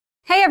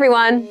Hey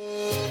everyone!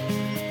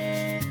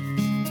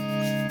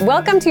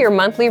 Welcome to your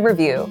monthly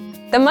review,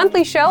 the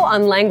monthly show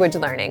on language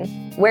learning,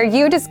 where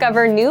you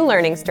discover new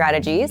learning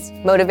strategies,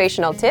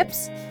 motivational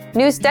tips,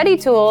 new study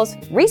tools,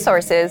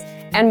 resources,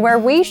 and where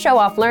we show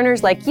off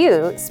learners like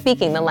you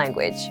speaking the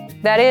language.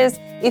 That is,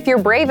 if you're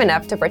brave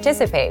enough to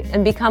participate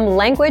and become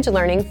language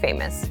learning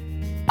famous.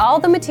 All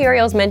the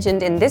materials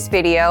mentioned in this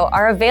video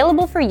are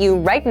available for you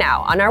right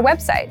now on our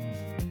website.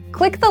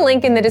 Click the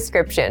link in the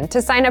description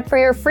to sign up for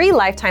your free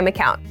lifetime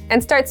account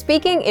and start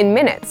speaking in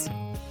minutes.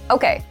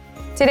 Okay,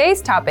 today's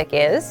topic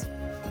is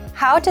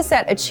how to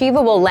set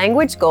achievable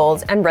language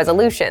goals and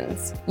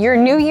resolutions, your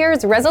New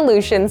Year's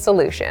resolution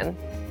solution.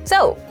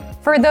 So,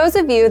 for those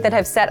of you that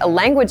have set a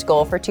language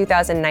goal for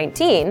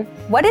 2019,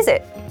 what is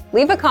it?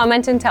 Leave a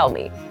comment and tell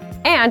me.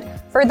 And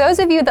for those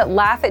of you that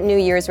laugh at New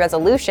Year's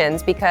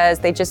resolutions because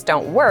they just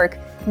don't work,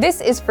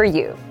 this is for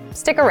you.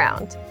 Stick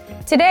around.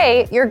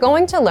 Today, you're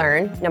going to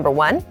learn, number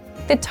 1,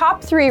 the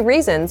top 3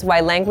 reasons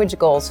why language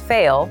goals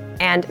fail,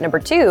 and number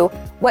 2,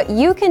 what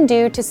you can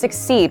do to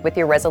succeed with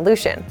your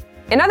resolution.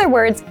 In other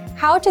words,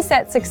 how to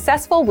set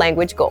successful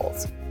language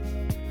goals.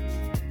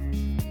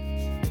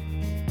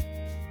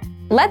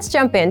 Let's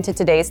jump into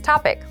today's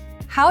topic,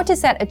 how to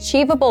set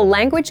achievable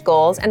language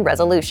goals and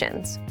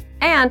resolutions.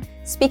 And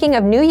speaking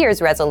of New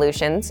Year's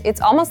resolutions,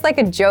 it's almost like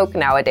a joke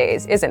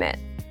nowadays, isn't it?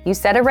 You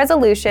set a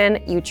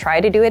resolution, you try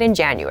to do it in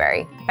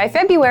January. By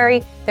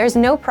February, there's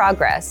no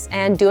progress,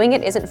 and doing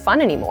it isn't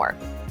fun anymore.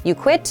 You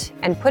quit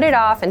and put it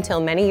off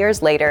until many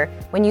years later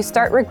when you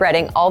start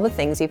regretting all the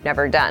things you've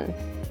never done.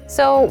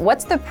 So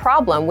what's the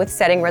problem with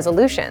setting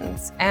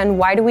resolutions, and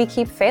why do we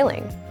keep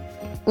failing?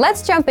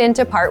 Let's jump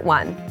into part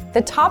 1,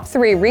 the top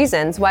 3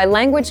 reasons why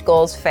language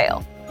goals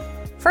fail.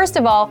 First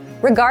of all,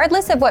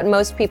 regardless of what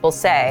most people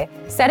say,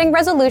 setting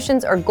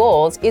resolutions or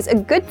goals is a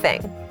good thing.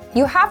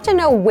 You have to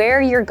know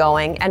where you're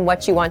going and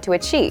what you want to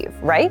achieve,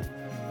 right?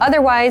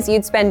 Otherwise,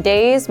 you'd spend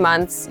days,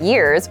 months,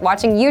 years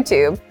watching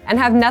YouTube and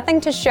have nothing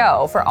to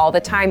show for all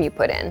the time you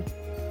put in.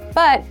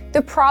 But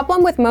the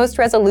problem with most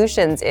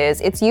resolutions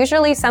is it's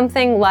usually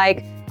something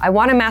like, I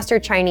want to master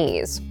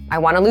Chinese, I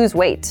want to lose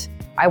weight,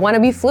 I want to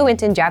be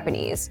fluent in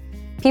Japanese.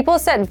 People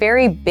set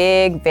very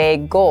big,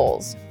 vague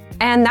goals.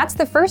 And that's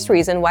the first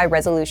reason why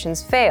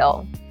resolutions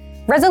fail.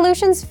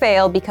 Resolutions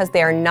fail because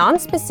they are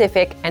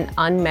non-specific and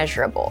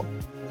unmeasurable.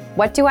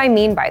 What do I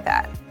mean by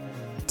that?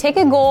 Take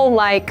a goal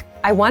like,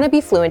 I want to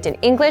be fluent in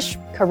English,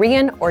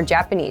 Korean, or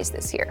Japanese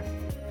this year.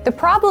 The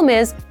problem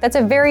is that's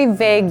a very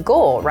vague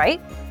goal,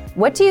 right?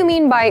 What do you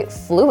mean by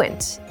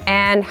fluent?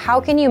 And how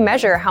can you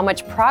measure how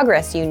much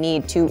progress you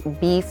need to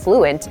be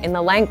fluent in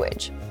the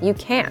language? You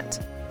can't.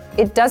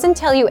 It doesn't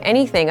tell you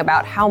anything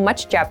about how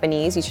much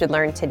Japanese you should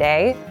learn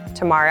today,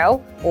 tomorrow,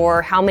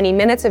 or how many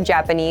minutes of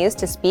Japanese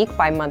to speak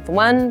by month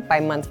 1, by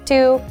month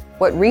 2,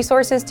 what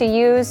resources to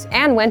use,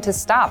 and when to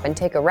stop and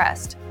take a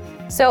rest.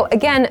 So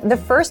again, the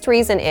first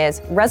reason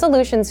is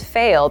resolutions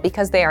fail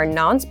because they are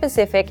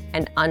non-specific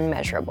and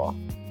unmeasurable.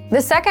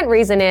 The second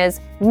reason is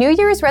New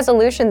Year's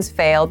resolutions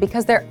fail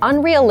because they're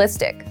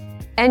unrealistic.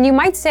 And you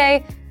might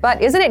say,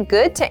 but isn't it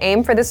good to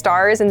aim for the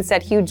stars and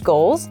set huge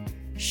goals?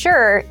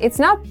 Sure, it's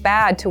not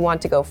bad to want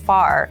to go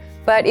far,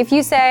 but if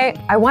you say,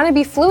 I want to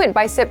be fluent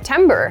by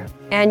September,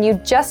 and you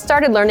just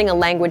started learning a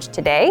language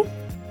today,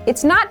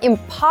 it's not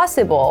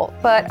impossible,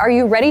 but are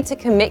you ready to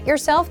commit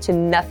yourself to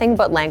nothing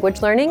but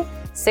language learning,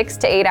 6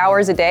 to 8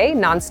 hours a day,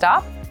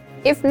 nonstop?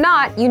 If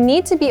not, you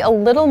need to be a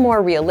little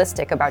more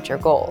realistic about your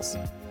goals.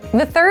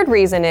 The third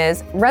reason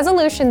is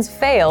resolutions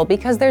fail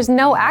because there's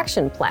no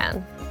action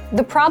plan.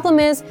 The problem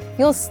is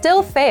you'll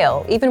still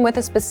fail even with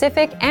a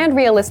specific and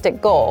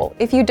realistic goal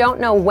if you don't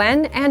know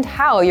when and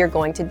how you're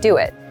going to do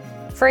it.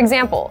 For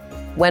example,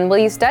 when will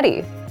you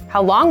study?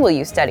 How long will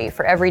you study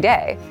for every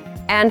day?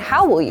 And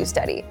how will you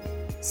study?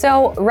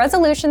 So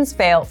resolutions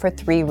fail for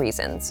 3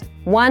 reasons.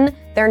 1,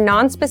 they're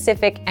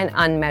non-specific and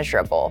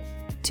unmeasurable.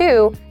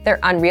 2, they're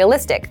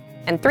unrealistic.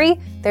 And 3,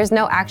 there's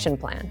no action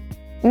plan.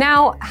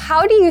 Now,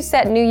 how do you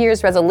set New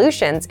Year's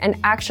resolutions and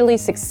actually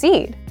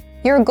succeed?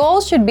 Your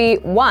goals should be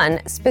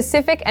 1,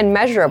 specific and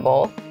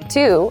measurable,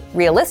 2,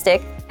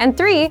 realistic, and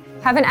 3,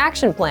 have an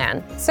action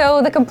plan.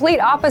 So the complete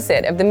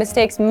opposite of the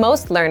mistakes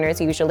most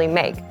learners usually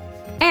make.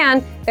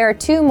 And there are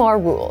 2 more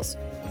rules.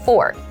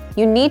 4,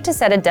 you need to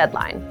set a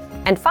deadline.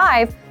 And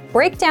 5,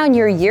 break down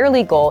your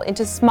yearly goal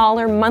into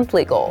smaller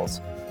monthly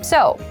goals.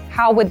 So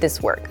how would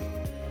this work?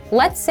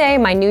 Let's say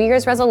my New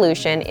Year's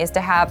resolution is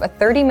to have a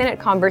 30-minute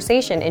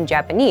conversation in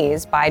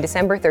Japanese by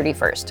December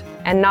 31st,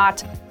 and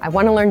not, I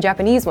want to learn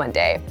Japanese one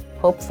day,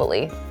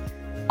 hopefully.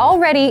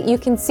 Already, you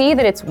can see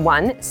that it's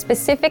 1,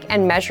 specific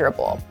and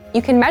measurable.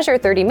 You can measure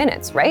 30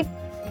 minutes, right?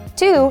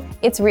 2,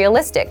 it's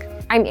realistic.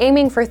 I'm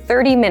aiming for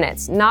 30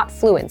 minutes, not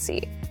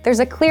fluency. There's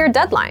a clear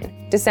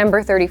deadline,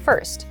 December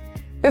 31st.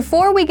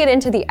 Before we get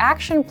into the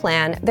action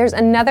plan, there's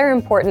another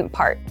important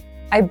part.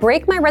 I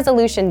break my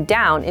resolution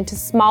down into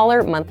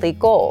smaller monthly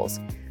goals.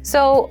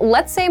 So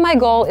let's say my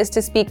goal is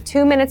to speak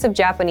 2 minutes of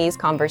Japanese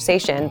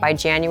conversation by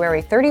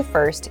January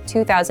 31st,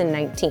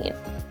 2019.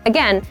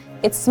 Again,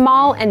 it's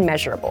small and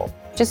measurable,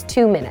 just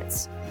 2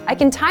 minutes. I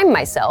can time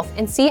myself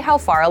and see how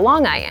far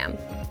along I am.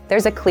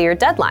 There's a clear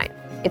deadline.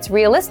 It's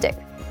realistic.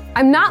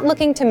 I'm not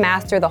looking to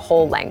master the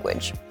whole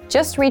language.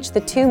 Just reach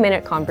the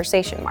 2-minute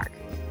conversation mark.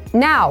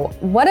 Now,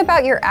 what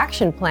about your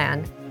action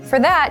plan? For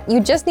that, you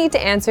just need to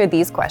answer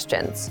these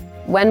questions.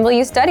 When will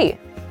you study?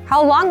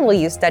 How long will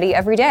you study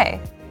every day?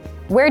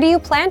 Where do you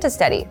plan to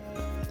study?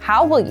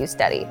 How will you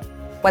study?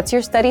 What's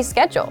your study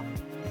schedule?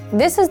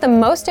 This is the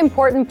most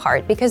important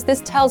part because this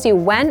tells you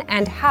when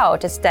and how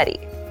to study.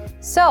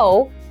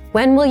 So,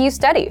 when will you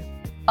study?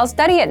 I'll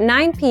study at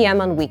 9 p.m.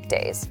 on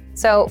weekdays,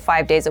 so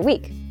 5 days a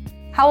week.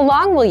 How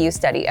long will you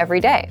study every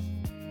day?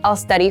 I'll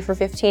study for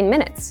 15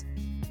 minutes.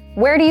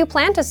 Where do you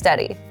plan to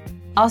study?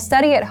 I'll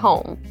study at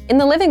home, in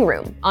the living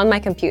room, on my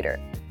computer.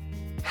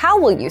 How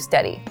will you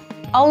study?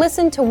 I'll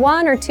listen to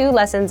 1 or 2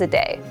 lessons a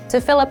day to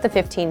fill up the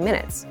 15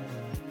 minutes.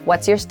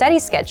 What's your study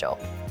schedule?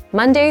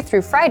 Monday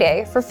through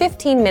Friday for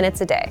 15 minutes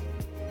a day.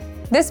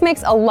 This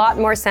makes a lot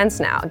more sense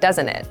now,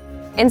 doesn't it?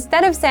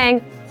 Instead of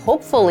saying,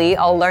 hopefully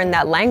I'll learn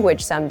that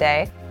language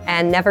someday,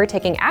 and never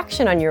taking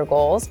action on your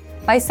goals,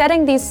 by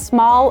setting these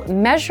small,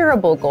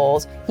 measurable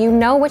goals, you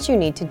know what you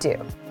need to do.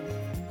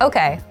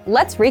 Okay,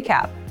 let's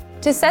recap.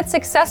 To set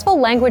successful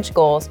language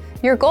goals,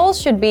 your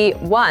goals should be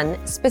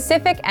 1.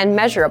 Specific and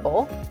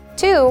measurable,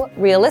 2.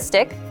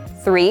 Realistic,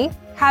 3.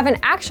 Have an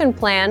action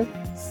plan,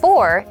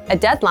 4. A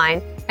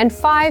deadline, and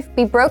 5.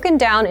 Be broken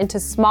down into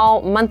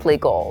small monthly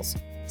goals.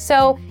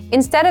 So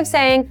instead of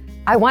saying,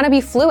 I want to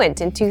be fluent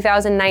in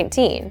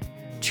 2019,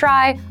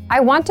 try, I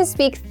want to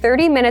speak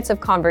 30 minutes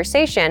of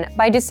conversation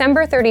by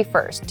December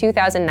 31st,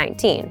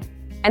 2019.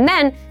 And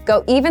then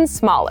go even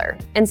smaller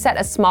and set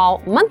a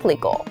small monthly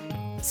goal.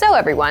 So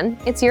everyone,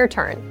 it's your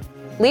turn.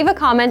 Leave a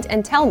comment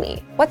and tell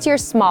me, what's your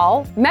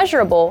small,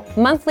 measurable,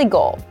 monthly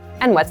goal?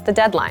 And what's the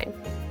deadline?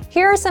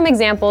 Here are some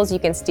examples you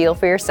can steal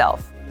for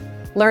yourself.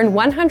 Learn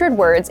 100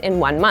 words in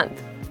 1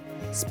 month.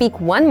 Speak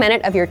 1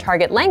 minute of your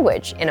target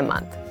language in a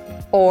month.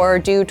 Or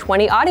do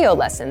 20 audio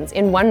lessons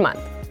in 1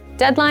 month.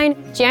 Deadline,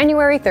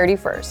 January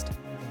 31st.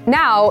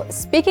 Now,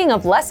 speaking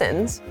of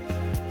lessons,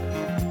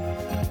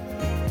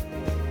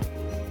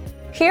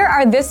 here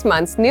are this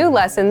month's new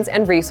lessons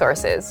and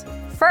resources.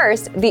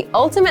 First, the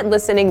Ultimate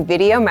Listening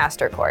Video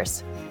Master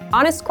Course.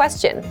 Honest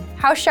question,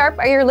 how sharp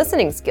are your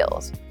listening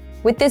skills?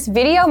 With this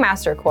video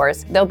master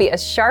course, they'll be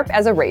as sharp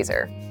as a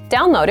razor.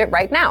 Download it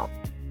right now.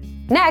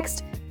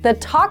 Next, the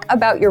Talk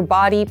About Your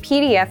Body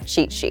PDF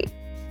cheat sheet.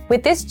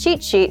 With this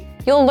cheat sheet,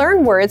 you'll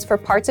learn words for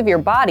parts of your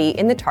body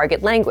in the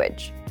target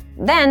language.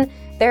 Then,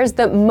 there's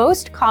the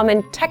most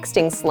common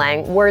texting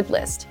slang word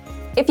list.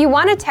 If you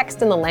want to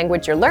text in the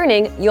language you're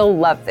learning, you'll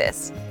love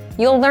this.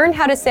 You'll learn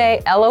how to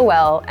say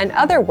LOL and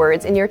other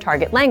words in your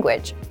target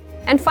language.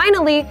 And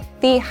finally,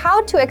 the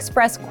How to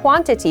Express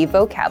Quantity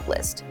vocab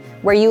list,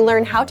 where you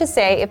learn how to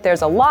say if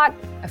there's a lot,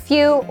 a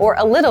few, or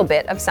a little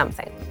bit of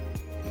something.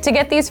 To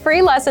get these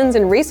free lessons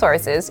and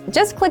resources,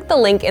 just click the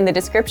link in the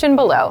description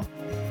below.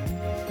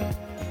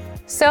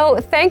 So,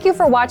 thank you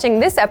for watching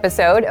this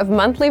episode of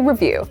Monthly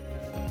Review.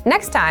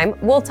 Next time,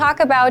 we'll talk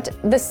about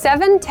the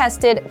 7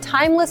 tested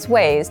timeless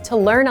ways to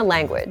learn a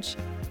language.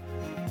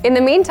 In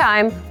the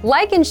meantime,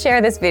 like and share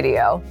this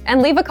video,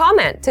 and leave a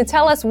comment to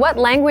tell us what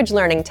language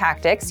learning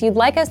tactics you'd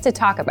like us to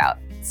talk about.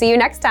 See you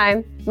next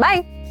time.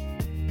 Bye!